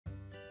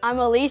I'm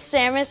Elise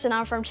Sammis, and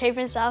I'm from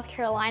Chapin, South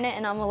Carolina,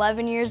 and I'm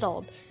 11 years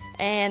old.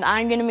 And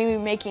I'm gonna be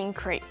making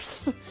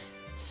crepes.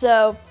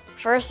 So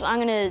first I'm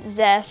gonna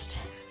zest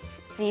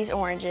these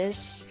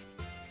oranges.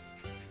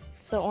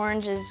 So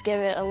oranges give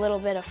it a little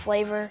bit of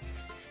flavor.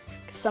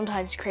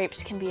 Sometimes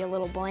crepes can be a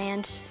little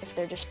bland if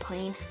they're just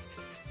plain.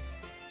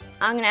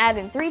 I'm gonna add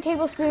in 3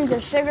 tablespoons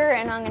of sugar,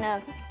 and I'm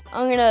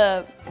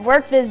gonna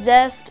work the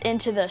zest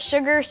into the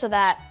sugar so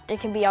that it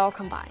can be all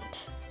combined.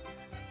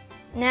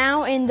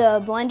 Now in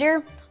the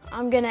blender,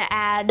 I'm gonna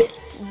add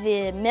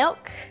the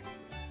milk,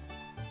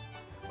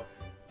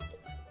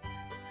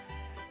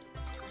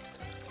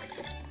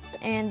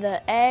 and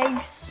the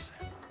eggs,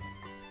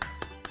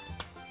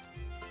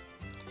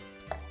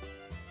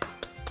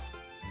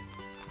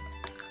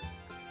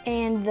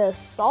 and the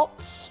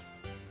salt,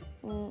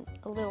 and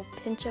a little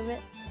pinch of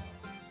it.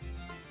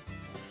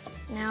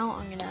 Now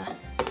I'm gonna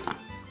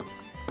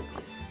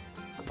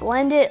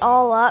blend it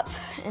all up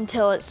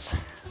until it's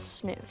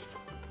smooth.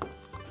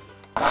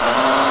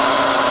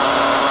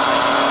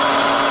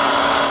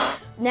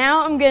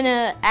 Now I'm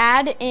gonna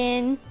add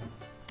in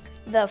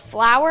the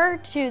flour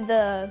to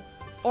the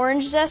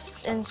orange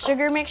zest and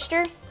sugar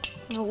mixture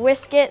and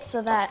whisk it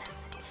so that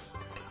it's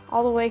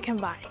all the way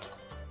combined.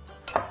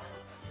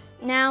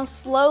 Now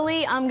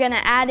slowly I'm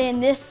gonna add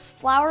in this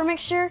flour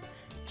mixture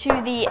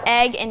to the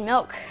egg and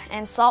milk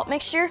and salt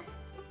mixture.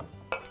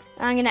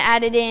 I'm gonna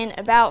add it in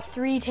about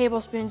 3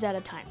 tablespoons at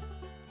a time.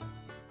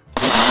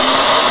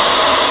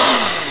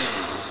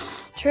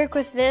 Trick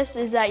with this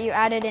is that you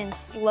add it in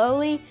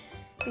slowly,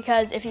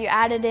 because if you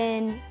add it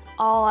in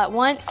all at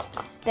once,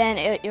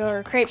 then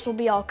your crepes will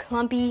be all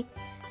clumpy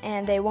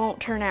and they won't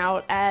turn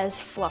out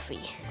as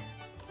fluffy.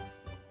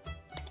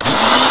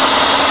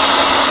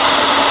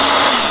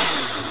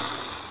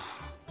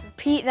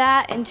 Repeat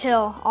that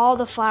until all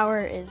the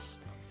flour is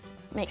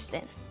mixed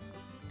in.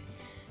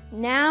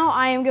 Now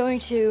I am going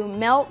to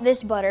melt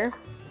this butter.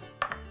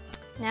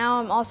 Now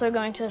I'm also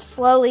going to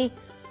slowly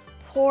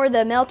pour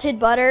the melted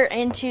butter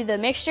into the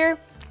mixture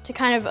to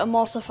kind of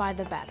emulsify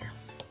the batter.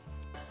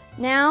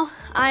 Now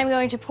I'm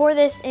going to pour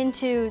this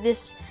into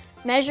this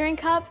measuring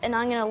cup, and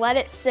I'm going to let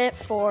it sit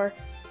for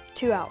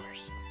 2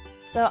 hours.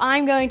 So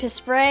I'm going to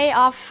spray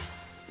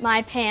off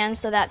my pan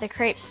so that the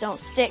crepes don't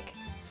stick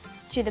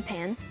to the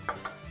pan.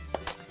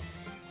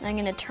 And I'm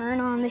going to turn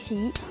on the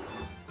heat.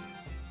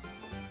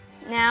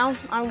 Now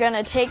I'm going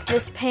to take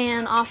this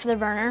pan off the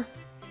burner,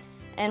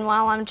 and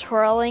while I'm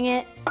twirling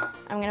it,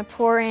 I'm going to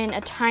pour in a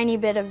tiny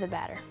bit of the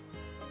batter.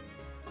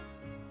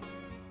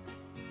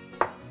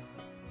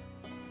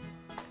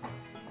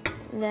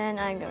 Then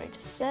I'm going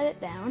to set it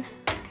down,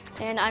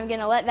 and I'm going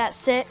to let that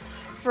sit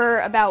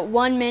for about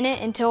 1 minute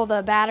until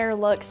the batter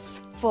looks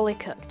fully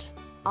cooked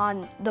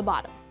on the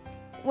bottom.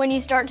 When you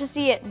start to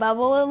see it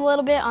bubble a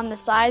little bit on the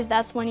sides,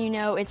 that's when you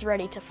know it's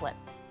ready to flip.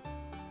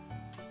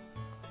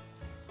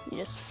 You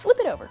just flip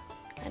it over,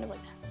 kind of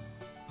like that.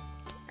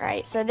 All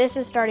right, so this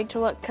is starting to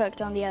look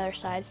cooked on the other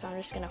side, so I'm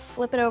just gonna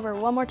flip it over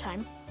one more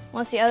time.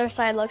 Once the other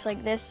side looks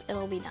like this,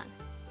 it'll be done.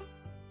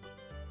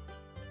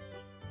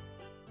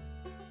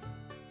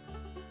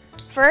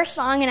 First,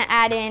 I'm gonna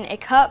add in a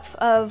cup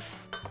of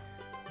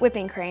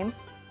whipping cream.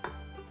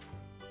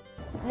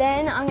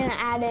 Then I'm gonna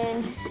add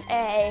in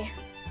a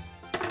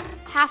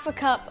half a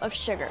cup of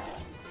sugar.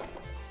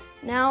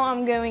 Now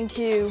I'm going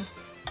to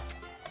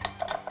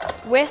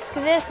whisk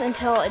this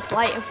until it's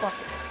light and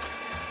fluffy.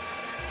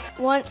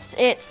 Once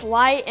it's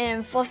light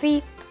and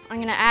fluffy, I'm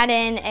gonna add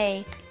in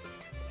a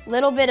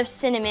little bit of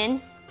cinnamon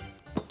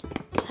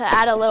to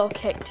add a little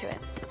kick to it.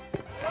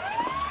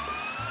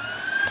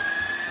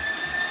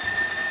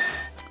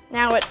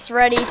 Now it's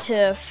ready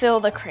to fill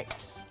the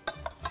crepes.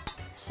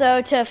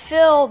 So to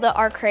fill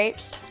our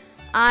crepes,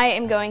 I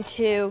am going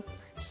to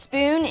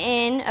spoon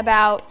in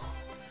about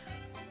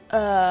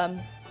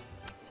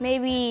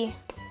maybe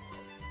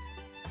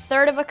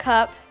 1/3 of a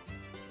cup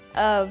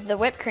of the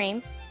whipped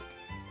cream,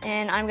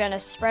 and I'm gonna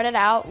spread it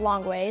out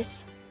long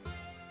ways.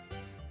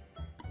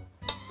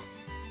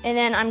 And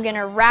then I'm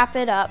gonna wrap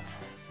it up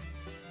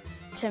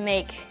to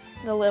make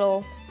the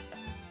little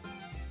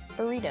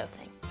burrito thing.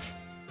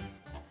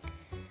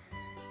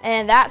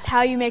 And that's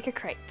how you make a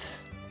crepe.